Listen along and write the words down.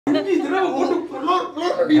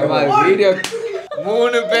Video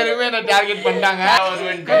 3 பேருமே என்ன target பண்ணிட்டாங்க.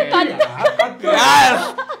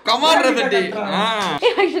 கமான் ரதட்டி.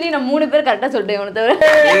 ஆக்சுவலி நான் 3 பேர் கரெக்டா சொல்லிட்டேன் உனக்கு தவிர.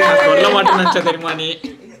 சொல்ல மாட்டேன்னு நினைச்ச தெரியுமா நீ?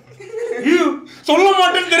 சொல்ல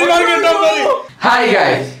மாட்டேன்னு தெரியுமா கேட்டா பாரு. ஹாய்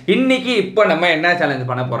गाइस, இன்னைக்கு இப்போ நம்ம என்ன சேலஞ்ச்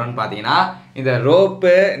பண்ண போறோம்னு பாத்தீங்கன்னா இந்த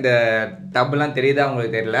ரோப்பு இந்த டப்லாம் தெரியுதா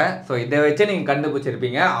உங்களுக்கு தெரியல. ஸோ இதை வச்சு நீங்க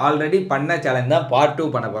கண்டுபிடிச்சிருப்பீங்க. ஆல்ரெடி பண்ண சேலஞ்ச் தான் பார்ட் 2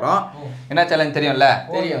 பண்ண போறோம். என்ன சேலஞ்ச் தெரியும்ல?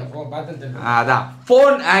 தெரியும். அதான்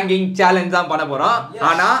ஃபோன் ஹேங்கிங் சேலஞ்ச் தான் பண்ண போறோம்.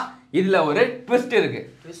 ஆனா இதுல ஒரு ட்விஸ்ட் இருக்கு.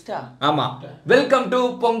 ட்விஸ்டா? ஆமா. Welcome to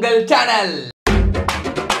Pongal channel.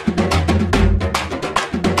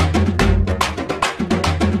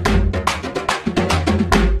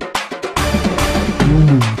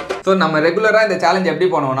 So நம்ம ரெகுலராக இந்த சேலஞ்ச் எப்படி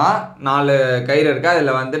பண்ணுவோம்னா 4 கயிறு இருக்கு.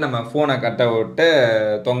 அதில் வந்து நம்ம ஃபோனை கட்ட விட்டு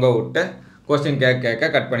தொங்க விட்டு கொஸ்டின் கேட்க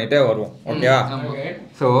கட் பண்ணிட்டே வருவோம். ஓகேவா?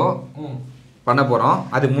 ஸோ பண்ண போகிறோம்.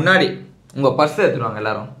 அதுக்கு முன்னாடி உங்கள் பர்ஸ் எடுத்துருவாங்க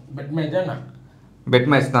எல்லாரும். பெட்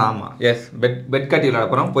மேட்ச் தான். ஆமாம், எஸ். பெட் கட்டி விளையாட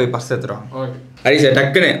போகிறோம். போய் பர்ஸ் எடுத்துருவாங்க. ஹரிஷ்,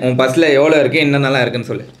 டக்குன்னு உன் பர்ஸில் எவ்வளோ இருக்குது, என்னென்னலாம்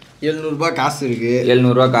இருக்குன்னு சொல்லு. 700 காசு இருக்குது.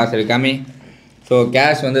 700 காசு இருக்கு. கம்மி. ஸோ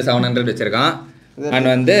கேஷ் வந்து 700 வச்சுருக்கான். அண்ட்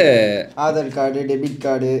வந்து Aadhaar card, debit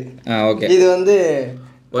card. Okay. இது வந்து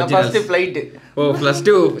ஃபர்ஸ்ட் ஃப்ளைட்டு. ஓ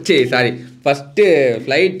first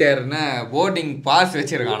flight ஏறுனா boarding pass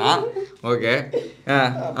வச்சுருக்கானா? Okay.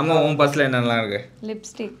 அம்மா உன் பஸ்ஸில் என்னென்னலாம் இருக்குது?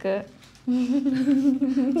 லிப்ஸ்டிக்கு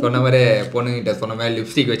சொன்ன மாதிரி பொண்ணுங்கிட்ட சொன்ன மாதிரி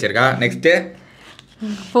லிப்ஸ்டிக் வச்சுருக்கா. நெக்ஸ்ட்டு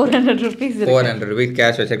 400 rupees 400 rupees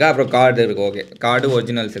கேஷ் வச்சுருக்கா. அப்புறம் கார்டு இருக்குது. ஓகே, கார்டு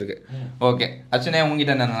ஒரிஜினல்ஸ் இருக்குது. ஓகே. அச்சுனே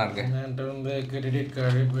உங்ககிட்ட என்னென்ன இருக்குது? Credit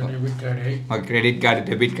card, debit card. Okay, credit card,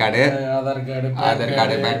 debit card, Aadhaar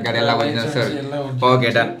card, pan card எல்லாம் ஒரிஜினல்ஸ் இருக்குது. Okay,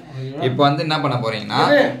 ton. இப்போ வந்து என்ன பண்ண போகிறீங்கன்னா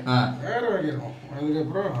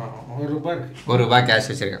 ₹1 கேஷ்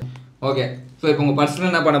வச்சுருக்கேன். ஓகே. ஸோ இப்போ உங்கள் பர்சனல்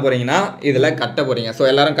என்ன பண்ண போகிறீங்கன்னா இதில் கட்ட போகிறீங்க. ஸோ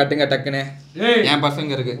எல்லாரும் கட்டுங்க டக்குன்னு. என்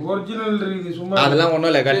பர்சங்க இருக்குது. அதெல்லாம் ஒன்றும்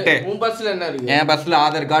இல்லை, கட்டு. உன் பர்ஸில் என்ன இருக்குது? என் பர்ஸில்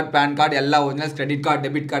ஆதார் கார்டு, பேன் கார்டு எல்லாம் originals, credit card,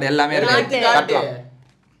 debit card எல்லாமே இருக்குது. கட்டலாம்.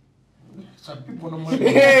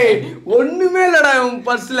 ஒண்ணுமே இல்லடா உன்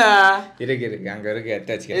பர்ஸ்ல. இருக்கு அங்க இருக்கு.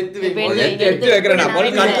 எடுத்து வைக்கிறேன்.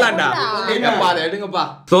 கட்டலாம்டா. எடுங்கப்பா.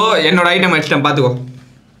 ஸோ என்னோட ஐட்டம் வச்சிட்டேன், பார்த்துக்கோ.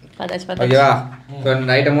 ஓகேவா? ஸோ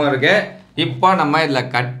இந்த ஐட்டமும் இருக்கு. இப்போ நம்ம இதில்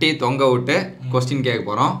கட்டி தொங்க விட்டு கொஸ்டின் கேட்க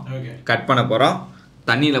போகிறோம், கட் பண்ண போகிறோம்.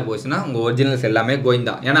 தண்ணியில் போச்சுன்னா உங்கள் ஒரிஜினல்ஸ் எல்லாமே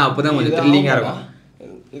கோயிந்தா. ஏன்னா அப்போ தான் கொஞ்சம் த்ரில்லிங்காக இருக்கும்.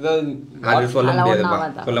 அது சொல்ல முடியாதுப்பா,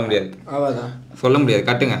 சொல்ல முடியாது.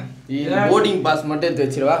 கட்டுங்க. போர்டிங் பாஸ் மட்டும் எடுத்து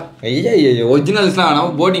வச்சிருவா. ஐயா ஒரிஜினல்ஸ்லாம்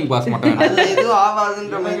வேணாம், போர்டிங் பாஸ் மட்டும் வேணாம். எதுவும்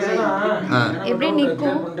ஆகாதுன்ற மாதிரி. எப்படி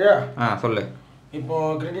நிக்கும்? சொல்லு. இப்போ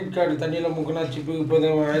கிரெடிட் கார்டு தண்ணியில முக்குனா சிப்பு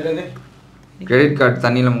இப்போதான் ஆயிடுது. கிரெடிட் கார்டு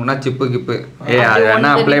தண்ணியில் முன்னா சிப்பு கிப்பு. அது வேணா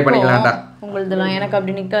அப்ளை பண்ணிக்கலாம்டா. உங்களுதுலாம் எனக்கு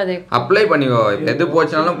அப்படி நிக்காது. அப்ளை பண்ணிக்கோ. எது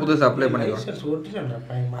போச்சுனாலும் புதுசு அப்ளை பண்ணிக்கோ.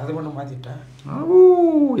 அது பண்ண மாத்திட்டேன்.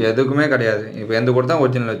 எதுக்குமே கிடையாது. இப்போ எந்த கூட தான்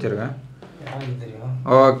ஒரிஜினல் வச்சிருக்கேன்.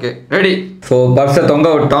 Okay, ready. ஸோ பர்ஸை தொங்க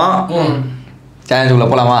விட்டோம். சேலஞ்சுக்குள்ள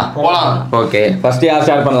போலாமா? போலாம். ஓகே, ஃபர்ஸ்ட் யார்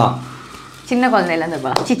ஸ்டார்ட் பண்ணலாம்? சின்ன குழந்தையில இருந்து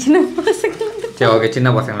போலாம். சின்ன பசங்க. சரி, ஓகே, சின்ன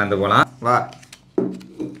பசங்கள்ல இருந்து போலாம். வா.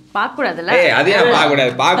 பார்க்க கூடாதுல்ல? அதே பார்க்க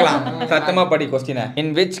கூடாது. பார்க்கலாம். சத்தமா படி கொஸ்டினை. In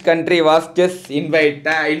which country was chess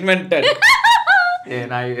invented?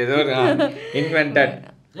 நான் ஏதோ invented.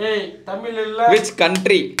 தமிழ் இல்ல. Which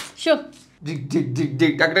country? Show. Zig zig zig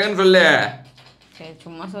zig டக் டக்னு சொல்லு. சரி,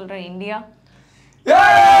 சும்மா சொல்றேன். இந்தியா.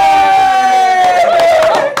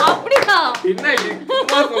 அப்படியா? என்ன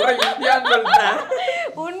சும்மா சொல்ற இந்தியான்னு சொல்றேன்.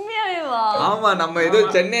 உண்மையாவே வா? ஆமா, நம்ம ஏதோ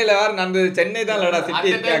சென்னையில வேற நடந்தது. சென்னை தான் லடா சிட்டி.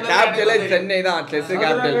 கேபிட்டலே சென்னை தான். Chess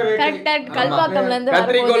capital. கரெக்ட்டா. கல்பாக்கம்ல இருந்து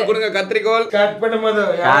கத்திரிக்கோல் கொடுங்க. கத்திரிக்கோல் கட் பண்ணும்போது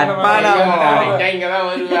கட் பண்ணாமோ இங்க தான்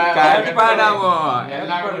வருவா. கட் பண்ணாமோ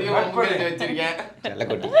எல்லா கூடயும் எடுத்து வச்சிருக்கேன்.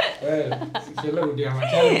 செல்லக்குட்டி. செல்லக்குட்டியா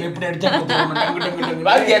மச்சான் எப்படி அடிச்சா டங்கு டங்கு டங்கு.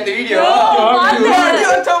 பாத்தி அந்த வீடியோ. அடி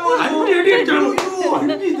அடிச்சாமோ. அடி அடிச்சாமோ.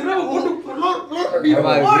 அடி இதெல்லாம் ஓடு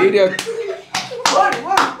video.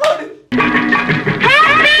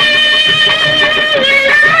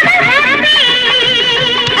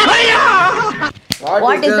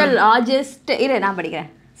 What is the largest? இரு நான் படிக்கிறேன்.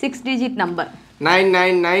 6 digit number.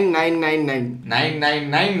 9999999.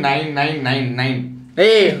 9999999.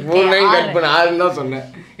 ஏய் 49 கட் பண்ண 6 தான் சொன்னேன்.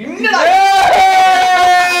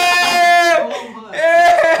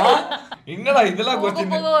 என்னடா இதெல்லாம்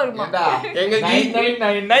கொஸ்டின்? ஏண்டா எங்க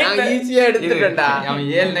 99999 ஈஸியா எடுத்துட்டேன்டா. அவன்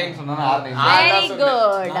 7 9 சொன்னானா 6 9. Very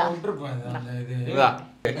good. நான் விட்டுறேன். இது இதா.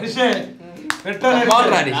 ஹரிஷே ரெட்டர்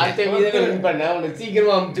பால்ராடி. அடுத்த வீடியோல வின் பண்ண உனக்கு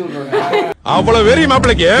சீக்கிரமா அமுச்சு விடுறேன். அவ்வளவு வெரி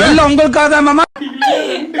மாப்ளக்கு எல்லாம் உங்களுக்காக தான் மாமா.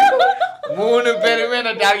 3 பேருமே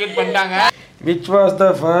என்ன டார்கெட் பண்ணிட்டாங்க. Which was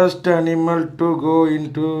the first animal to go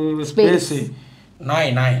into space? நாய்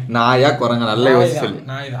நாய் நாயா குரங்க நல்ல யோசிச்சு சொல்லு.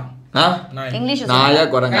 நாய் தான் இங்கிலீஷ் நாயா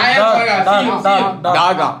குரங்க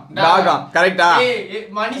டாகா டாகா கரெக்ட்டா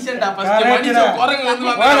மனுஷன்டா ஃபர்ஸ்ட் மனுஷன் குரங்குல இருந்து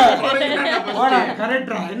வந்தாங்க ஓடா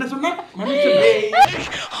கரெக்ட்டா என்ன சொன்ன மனுஷன்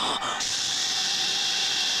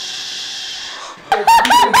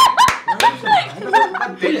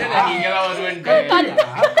நீங்களா வருவீங்க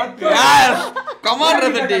கமான்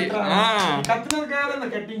ரதட்டி கத்துனதுக்காக அந்த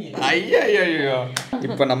கட்டிங் ஐயோ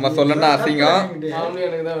இப்போ நம்ம சொல்லனா அசிங்கம் அவனே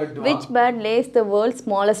எனக்கு தான் வெட்டு which bird lays the world's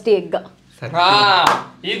smallest egg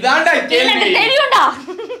இதான்டா கேள்வி தெரியும்டா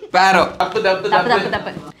பேரோ தப்பு தப்பு தப்பு தப்பு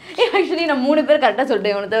தப்பு தப்பு actually நான் மூணு பேர் கரெக்ட்டா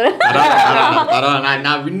சொல்லிட்டேன் உனக்கு தவிர பரவாயில்லை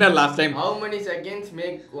நான் winner last time how many seconds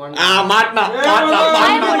make one மாட்னா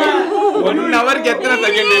 1 ஹவருக்கு எத்தனை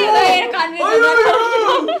செகண்ட்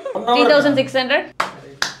 3600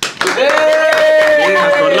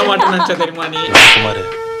 நான் சொல்ல மாட்டேன்னு நினைச்ச தெரியுமா நீ குமார்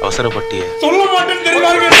அவசரப்பட்டியே சொல்ல மாட்டேன்னு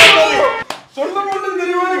தெரியுமா சொல்ல மாட்டேன்னு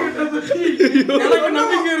தெரியுமா எனக்கு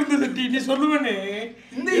நம்பிக்கை இருந்தது நீ சொல்லுவேனே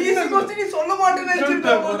இந்த ஈஸி क्वेश्चन நீ சொல்ல மாட்டேன்னு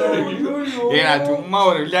நினைச்சிட்டே நான் சும்மா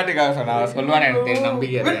ஒரு விளையாட்டுக்காக சொன்னா சொல்லுவானே எனக்கு தெரியும்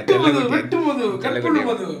நம்பிக்கை வெட்டுமது கட்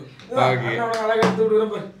பண்ணுமது ஓகே அழகா எடுத்து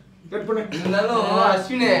விடுறேன் கட் பண்ணு இருந்தாலும்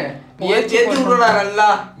அஸ்வினே நீ சேர்த்து விடுறா நல்லா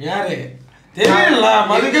யாரு தெரியல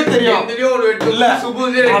மதுக்கே தெரியும் எந்திரியோ ஒரு வெட்டு இல்ல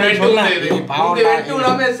சுபுதே வெட்டு இது இந்த வெட்டு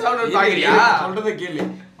விடாம சாப்பிட பாக்குறியா சொல்றத கேளு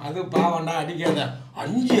அது பாவண்டா அடிக்காத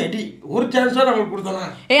 5 அடி ஒரு சான்ஸா நமக்கு கொடுத்தனா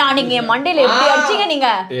ஏய் அன்னைக்கு என் மண்டையில எப்படி அடிச்சீங்க நீங்க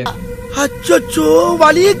அச்சச்சோ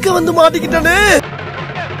வலியக்க வந்து மாட்டிக்கிட்டானே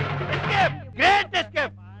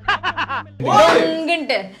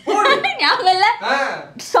இங்கிட்டு ஞாபகம் இல்ல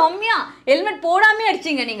சம்யா ஹெல்மெட் போடாமே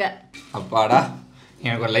அடிச்சீங்க நீங்க அப்பாடா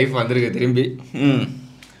எனக்கு ஒரு லைஃப் வந்திருக்கு திரும்பி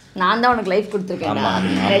நான் தான் உனக்கு லைஃப் கொடுத்துருக்கேன் ஆமா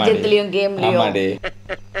ரெஜெட்லயும் கேம்லயும் ஆமாடே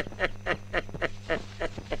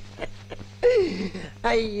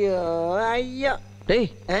ஐயோ ஐயோ டேய்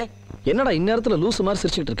என்னடா இந்நேரத்துல லூசு மாதிரி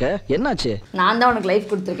சிரிச்சிட்டு இருக்க என்னாச்சு நான் தான் உனக்கு லைஃப்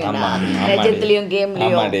கொடுத்துருக்கேன் ரெஜெட்லயும்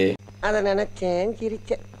கேம்லயும் ஆமாடே அத நினைச்சேன்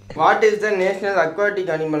சிரிச்சேன் what is the national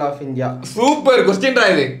aquatic animal of India super क्वेश्चनடா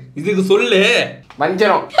இது இதுக்கு சொல்லு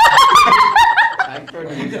வஞ்சரம்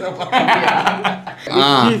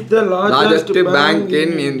largest bank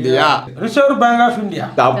in India reserve bank of India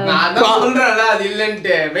நான் தான் சொல்றேன்ல அது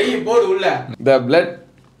இல்லன்ட்டு வெய் போடு உள்ள the blood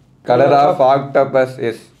color of octopus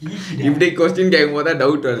is இப்படி क्वेश्चन கேக்கும்போது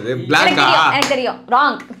டவுட் வருது black எனக்கு தெரியும்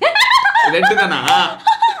ராங் ரெட் தானா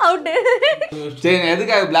அவுட் சரி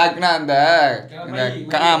எதுக்காக blackனா அந்த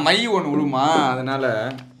மை ஒன்னு உருமா அதனால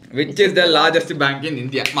which is the largest bank in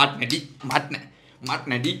India மாட்னடி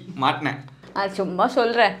சும்மா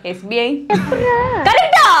சொல்றேன் SBI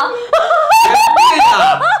கரெக்ட்டா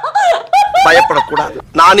பயப்படக்கூடாது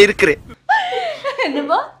நான் இருக்கிறேன்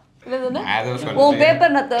என்னப்பா உன்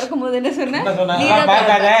பேப்பர் நான் திறக்கும் போது என்ன சொன்னேன் நீ தான்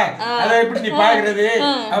பாக்காத அத எப்படி நீ பாக்குறது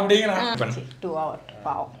அப்படிங்கறான் 2 hour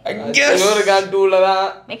பாவம் இன்னொரு கான் 2ல தான்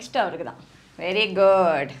நெக்ஸ்ட் அவருக்கு தான் very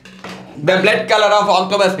good the blood color of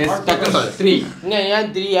octopus is 3 ஏன்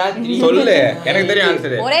 3 சொல்லு எனக்கு தெரியும்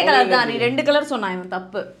ஆன்சர் ஒரே கலர் தான் நீ ரெண்டு கலர் சொன்னா இவன்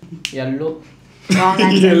தப்பு yellow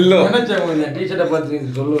yellow நினைச்சேன் டீ-ஷர்ட்ட பார்த்து நீ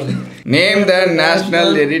சொல்லுவாங்க name the national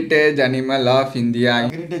heritage animal of India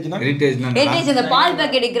heritage heritage இந்த பால்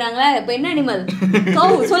பாக்கெட் விக்கறாங்களே இப்போ என்ன அனிமல்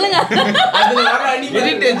சொல்லுங்க அதுல வர அனிமல்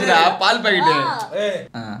heritage டா பால் பாக்கெட்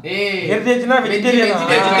ஏய் ஹெரிட்டேஜ்னா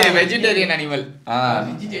vegetarian animal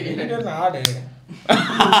வெஜிடேரியன் ஆடு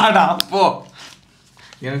ஆடா போ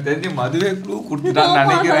எனக்கு தெரிஞ்சு மதுவே க்ளூ கொடுத்துட்டான்னு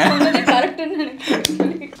நினைக்கிறேன் கரெக்ட்னு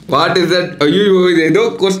நினைக்கிறேன் what is that ஐயோ இது ஏதோ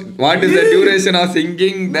what is the duration of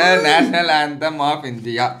singing the national anthem of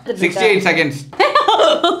India 68 seconds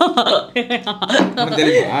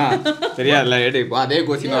தெரியுமா தெரியாதுல ஏடி இப்போ அதே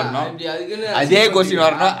क्वेश्चन வரணும் அதே क्वेश्चन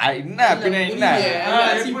வரணும் என்ன பின்ன என்ன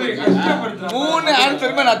மூணு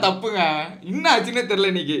ஆன்சருமே நான் தப்புங்க என்ன ஆச்சுன்னே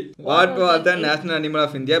தெரியல இன்னைக்கு what was the national animal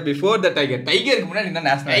of India before the tiger டைகருக்கு முன்னாடி என்ன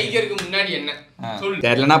நேஷனல் டைகருக்கு முன்னாடி என்ன சொல்லு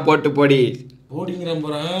தெரியலனா போட்டு போடி ஓடிங்கறேன்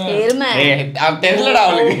போறேன் எருமை தெரியலடா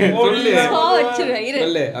அவளுக்கு சொல்லு வச்சிரு இரு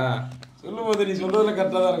சொல்லு சொல்லும்போது நீ சொல்றதுல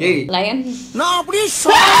கரெக்ட்டா தான் இருக்கு ஏய் லயன் நான் அப்படியே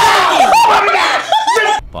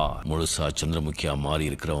பா முழுசா சந்திரமுகியா மாறி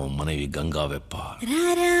இருக்கிறவன் மனைவி கங்காவை பார்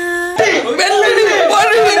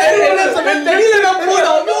தெரியலடா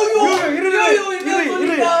போடா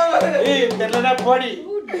ஏய் தெரியலடா போடி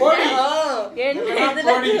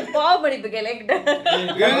போடி பாவப்படிப்பு கேளக்கிட்ட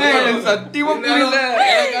எனக்கு சத்தியமா புரியல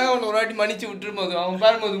எனக்காக அவன ஒரு வாட்டி மன்னிச்சு விட்டுரும்போது அவன்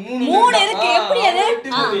பாரும்போது மூணு இருக்கு எப்படி அது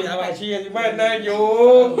அவசியமா என்ன ஐயோ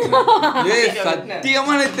ஏய்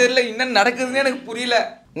சத்தியமா எனக்கு தெரியல என்ன நடக்குதுன்னு எனக்கு புரியல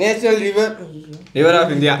நேஷனல் ரிவர்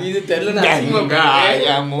ஆஃப் இந்தியா இது தெரியல கங்கா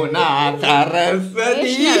யமுனா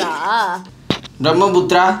சரஸ்வதி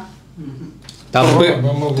பிரம்மபுத்திரா தப்பு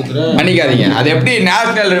மன்னிக்காதீங்க அது எப்படி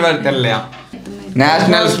நேஷனல் ரிவர் தெரியலையா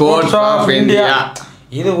நேஷனல் ஸ்போர்ட்ஸ் ஆஃப் இந்தியா.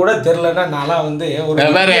 இது கூட தெரியலன்னா நானா வந்து ஒரு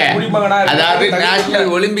குடிமகனா அதாவது நேஷனல்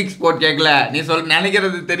ஒலிம்பிக் ஸ்போர்ட் கேட்கல, நீ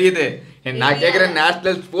நினைக்கிறது தெரியுது. நான் கேக்குறேன்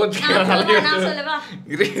நேஷனல் ஸ்போர்ட்ஸ்.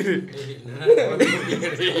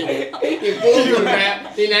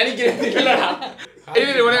 நீ நினைக்கிறது இல்லடா.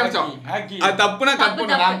 ஒரே நிமிஷம், அது தப்புனா கட்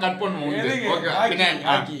பண்ணு, நான் கட் பண்ணுவோம்.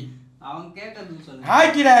 அவன் கேட்டது சொல்லு.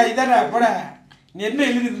 ஹாக்கிடா இதானே போட. நீ என்ன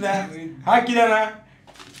எழுதிருந்த? ஹாக்கி தானே.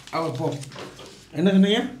 அவ போ. என்ன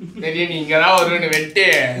சொன்னீங்க? சரி நீங்க தான் ஒரு வெட்டு.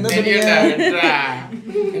 என்ன சொன்னீங்க? வெட்றா.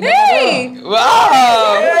 வா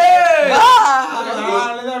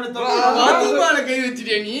வாதுமால கை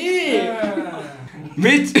வச்சிட்டே நீ.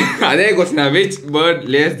 அதே question, which bird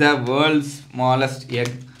lays the world's smallest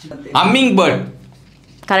egg? Humming bird.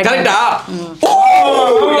 கரெக்ட்டா?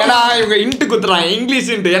 ஏன்னா இவங்க இன்ட் குத்துறாங்க,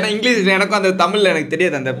 இங்கிலீஷ் இன்ட். ஏன்னா இங்கிலீஷ் எனக்கும் அந்த தமிழ்ல எனக்கு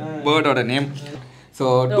தெரியாது அந்த பேர்டோட நேம். சோ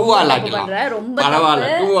 2 ஆல் ஆக்கலாம். பரவாயில்ல,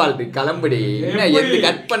 2 ஆல் கிளம்புடி. என்ன எது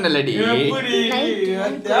cut பண்ணலடி.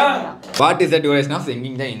 What is the duration of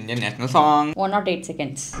singing the Indian national song? 108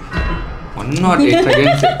 seconds. 108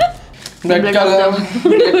 seconds. Red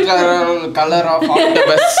color of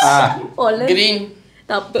octopus. Green.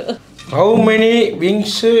 தப்பு. How many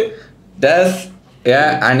wings Does a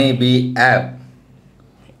honeybee have?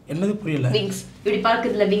 என்னது புரியல? Wings. இப்படி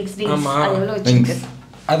பார்க்குதுல wings. ஆமா. அது எவ்வளவு வச்சிருக்கு?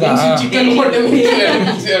 அதான் Chicken மட்டும்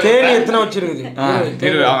தேன் எத்தனை வச்சிருக்குது?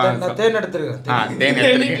 நான் தேன் எடுத்துருக்கேன். தேன்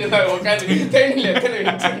உட்கார்ந்து தேனில எத்தனை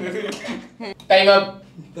வச்சிருந்தது? டைம் அப்.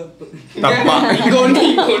 தப்பா. இங்க ஒண்ணு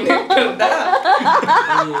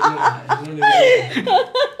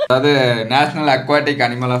அதாவது national aquatic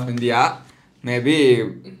animal of India maybe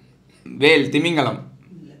வேல், திமிங்கலம்.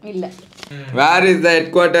 இல்ல. Where is the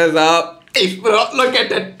headquarters of ISRO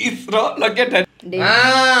located?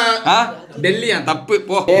 டெல்லியா? தப்பு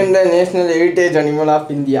போ. Name the national heritage animal of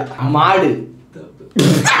India. மாடு.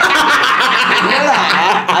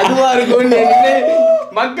 அதுவா இருக்கும்.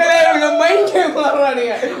 மக்களே உங்க மைண்ட்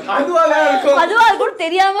மாறானீங்க. அதுவா கூட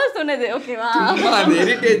தெரியாம சொன்னது. ஓகேவா? அது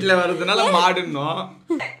ஹெரிடேஜ்ல வரதுனால மாடுன்னோம்.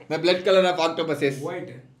 The blood color of octopus is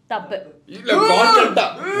white. தப்பு. இல்ல கான்செப்டா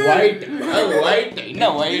white. என்ன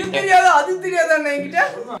white? அது தெரியாதா என்கிட்ட?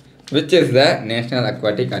 Which is the national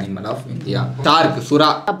aquatic animal of India? Shark, sura.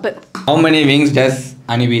 தப்பு. How many wings does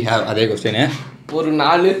honeybee have? அதே क्वेश्चन. ஒரு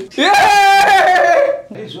 4.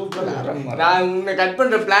 நான் உன்னை கட்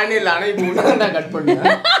பண்ற பிளானே இல்ல, ஆனா இப்போ நான் கட் பண்ணேன்.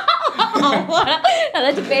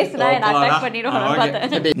 அதாச்சும் பேசுறா நான் அட்டாக் பண்ணிடுவேன்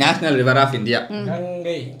பார்த்தேன். National river of India.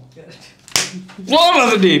 Ganga. Come on,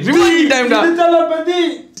 Sati. Rewind time da. Thalapathy.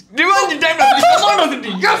 Rewind time da. Come on, Sati.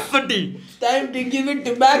 Yes, Sati. Time to give it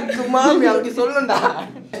back to mommy. அப்படி சொல்லணும்டா.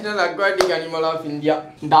 National aquatic animal of India.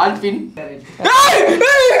 Dolphin.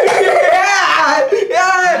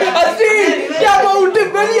 அசி யாமா விட்டு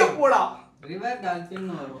வெளிய போடா. River dolphin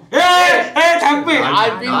வரும். தப்பு.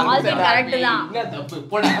 Dolphin correct தான். என்ன தப்பு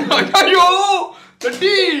போடா. ஐயோ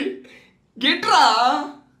Sati. கெட்ரா.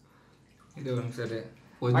 இது வந்து சரி.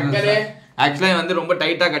 மக்களே ஆக்சுவலா வந்து ரொம்ப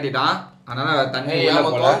டைட்டா கட்டிட்டான். அதனால தண்ணி உள்ள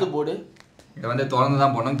போல. திறந்து போடு. இத வந்து திறந்து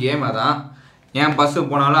தான் போணும். கேம் அதான். ஏன் பஸ்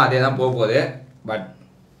போனாலும் அதே தான் போக போகுது. But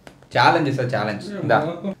challenge is a challenge. இந்தா.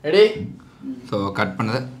 ரெடி? சோ கட்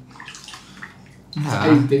பண்ணது.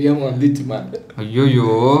 தெரியாம வந்துச்சுமா. ஐயோ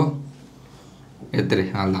எத்திரி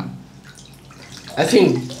அதான்.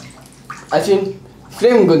 அசின்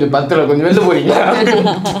ஃப்ரேம் கொஞ்சம் பத்தல, கொஞ்சம் வெளில போறீங்களா?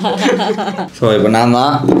 ஸோ இப்போ நான்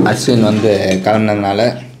தான் அஸ்வின் வந்து கிளம்புனதுனால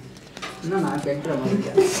இன்னும் நான் கட்டுற மாதிரி.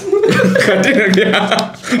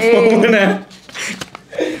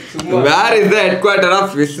 Where is the ஹெட்குவார்ட்டர்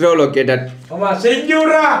of ISRO located? ஆமா செஞ்சு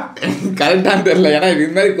விடுறா. கரெக்டாக தெரியல, ஏன்னா இது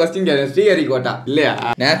மாதிரி கொஸ்டின் கேட்க ஸ்ரீஹரிகோட்டா இல்லையா?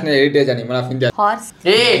 National heritage animal of India. Hours.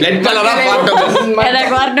 ஏய் பிளட் கலர் ஆஃப் ஆக்டோபஸ்.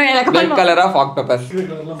 எனக்கு வரணும். Blood colour of octopus.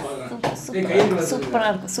 சூப்பரா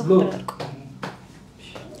இருக்கும்.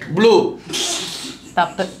 ப்ளூ.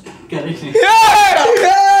 தப்பு.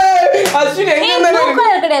 அஸ்வின் எங்க ப்ளூ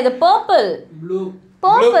கலர் கிடையாது, பர்பிள். ப்ளூ.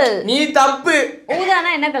 பர்பிள். நீ தப்பு. ஊதானா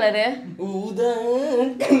என்ன கலர்? ஊதா.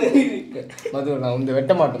 மது நான் வந்து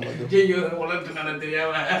வெட்ட மாட்டேன் மது. ஐயோ உலகத்து நட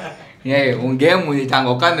தெரியாம. ஏய் உன் கேம் முடிச்சாங்க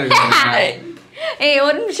உட்காந்துருக்காங்க. ஏய்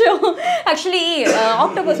ஒரு நிமிஷம். ஆக்சுவலி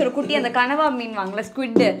ஆக்டோபஸோட குட்டி அந்த கனவா மீன் வாங்கல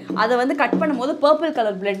ஸ்குவிட், அதை வந்து கட் பண்ணும்போது பர்பிள்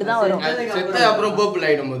கலர் பிளட் தான் வரும். செத்த அப்புறம் பர்பிள்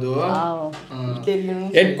ஆயிடும் மது.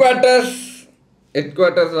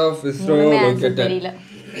 ஹெட்குவார்ட்டர்ஸ் ஆஃப் இஸ்ரோ லொகேட்டட் தெரியல.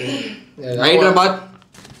 ஹைதராபாத்.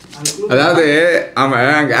 அதாவது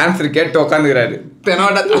அவன் ஆன்சர் கேட்டு உட்காந்துக்கிறாரு.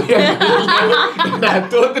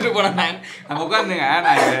 தோத்துட்டு போனேன். நான் உட்காந்துங்க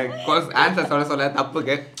நான் ஆன்சர் சொல்ல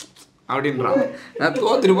தப்புக்கு அப்படின்றான். நான்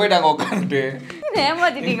தோத்துட்டு போயிட்டு அங்கே உட்காந்துட்டு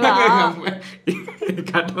ஏமாத்திட்டீங்களா?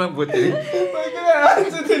 கட்டதான் போச்சு.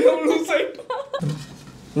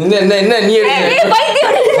 என்ன நீ ஏய்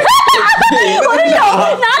பைத்தியம்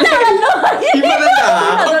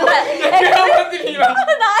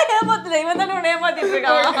நான் ஏமாத்தல இவன் தானே உன்னை ஏமாத்திட்டு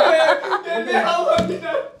இருக்கான்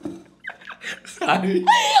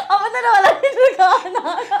அவன் தானே விளையாடிட்டு இருக்கான்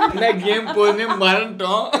என்ன கேம் போதுமே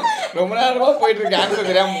மறந்துட்டோம் ரொம்ப நேரமா போயிட்டு இருக்கு ஆன்சர்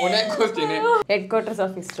தெரியாம மூணே question head quarters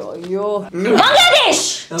of ISRO ஐயோ பங்களாதேஷ்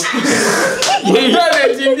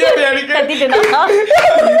பங்களாதேஷ் இந்தியா எடுக்க கட்டிட்டேனா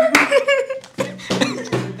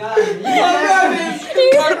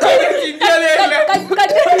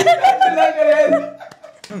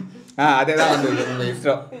அதேதான் வந்து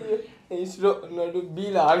இஸ்ரோ நடு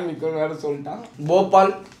பீல ஆரம்பிக்கும் வேற சொல்லிட்டான்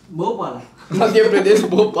போபால் போபாலா மத்திய பிரதேஷ்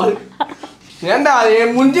போபால் ஏண்டா அது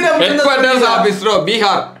முஞ்சிர head quarters of ISRO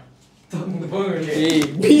Bihar ஏய்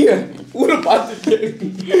பீகார் ஊரை பார்த்துட்டு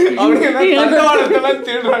அவங்க தண்டவாளத்தெல்லாம்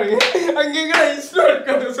திருடுறாங்க அங்கங்க இஸ்ரோ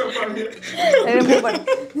இருக்காது சொல்றாங்க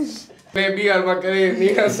பீகார் மக்களே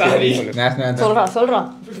நீங்க சாரி சொல்றா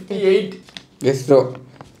 58 இஸ்ரோ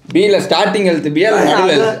பீல ஸ்டார்டிங் ஹெல்த் பில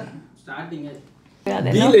நடுவுல ஹெல்த் ஸ்டார்டிங்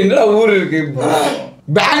பீல என்னடா ஊர் இருக்கு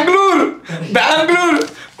பெங்களூர்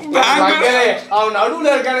மக்களே அவன் நடுவுல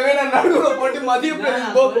இருக்கானவே நான் நடுவுல போட்டு மதிய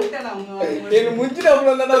பிரதேஷ் போ என்ன முஞ்சிர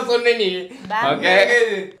அப்புறம் தான் சொன்னே நீ ஓகே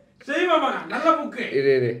சரி மாமா நல்ல புக்கு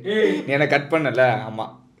இரு நீ என்ன கட் பண்ணல ஆமா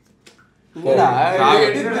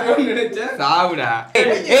சாவுடா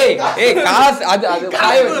ஏய் காசு அது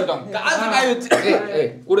காய வச்சிட்டோம் காசு காய வச்சு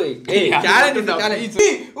ஏய் குடு ஏய் சேலஞ்ச்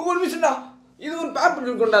ஒரு நிமிஷம்டா இது ஒரு பேப்பர்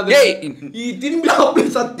இருக்கும்டா ஏய் நீ திரும்பி அப்படி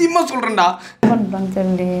சத்தியமா சொல்றேன்டா பண்றான்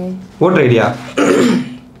தெரியல ஓட்டர் ஐடியா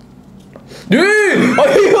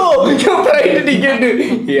ஐயோ ஃப்ளைட் டிக்கெட்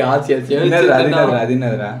ஏய் ஆசி அது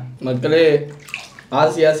என்னதுடா மக்களே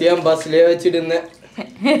ஆசியா பஸ்லயே வச்சிட்டு இருந்தேன்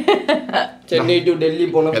சென்னை டு டெல்லி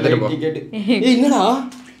போன ஃப்ளைட் டிக்கெட் ஏய் என்னடா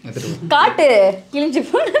காட்டு கிழிஞ்சு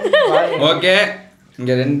போனது ஓகே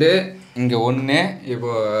இங்க 2 இங்க 1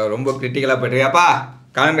 இப்போ ரொம்ப கிரிட்டிக்கலா போயிட்டியாப்பா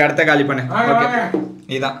காலம்பி அடுத்த காலி பண்ணு ஓகே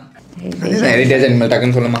நீதான் ஹெரிட்டேஜ் அனிமல்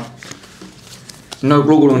டக்குன்னு சொல்லுமா இன்னொரு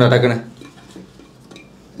க்ளூ கொடுங்கடா டக்குன்னு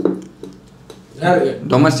யாருக்கு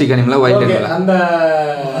டொமஸ்டிக் அனிமலா வைல்ட் ஓகே அனிமலா அந்த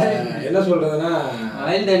என்ன சொல்றதுன்னா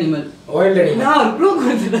வைல்ட் அனிமல் வைல்ட் அனிமல் நான் க்ளூ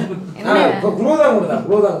கொடுத்தேன்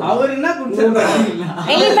க்ளூ தான் அவர் என்ன கொடுத்தாரு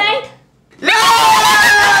எலிஃபண்ட்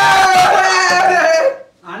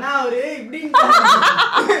ஆனா அவரு இப்படி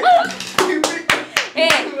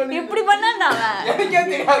ஏய் இப்படி பண்ணான்டா அவன் எனக்கே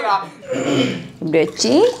தெரியாதா இப்படி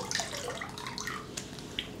வச்சி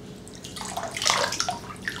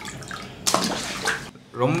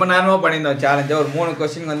ரொம்ப நேரமா பண்ணியிருந்தோம் சேலஞ்சை ஒரு 3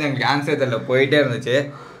 கொஸ்டின் வந்து எங்களுக்கு ஆன்சர் தெரியல போயிட்டே இருந்துச்சு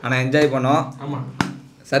ஆனால் என்ஜாய் பண்ணோம் ஆமா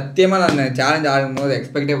சத்தியமா நான் சேலஞ்ச் ஆடும்போது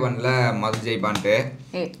எக்ஸ்பெக்டே பண்ணல மது ஜெயிப்பான்ட்டு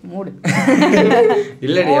ஏய் மூடு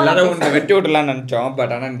இல்லடி எல்லாரும் உன்னை வெட்டி விட்டுலாம்னு நினச்சோம்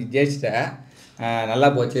பட் ஆனால் நீ ஜெயிச்சிட்ட நல்லா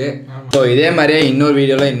போச்சு ஸோ இதே மாதிரியே இன்னொரு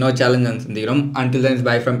வீடியோவில் இன்னொரு சேலஞ்ச் வந்து சந்திக்கிறோம் until then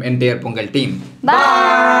bye from entire Pongal team by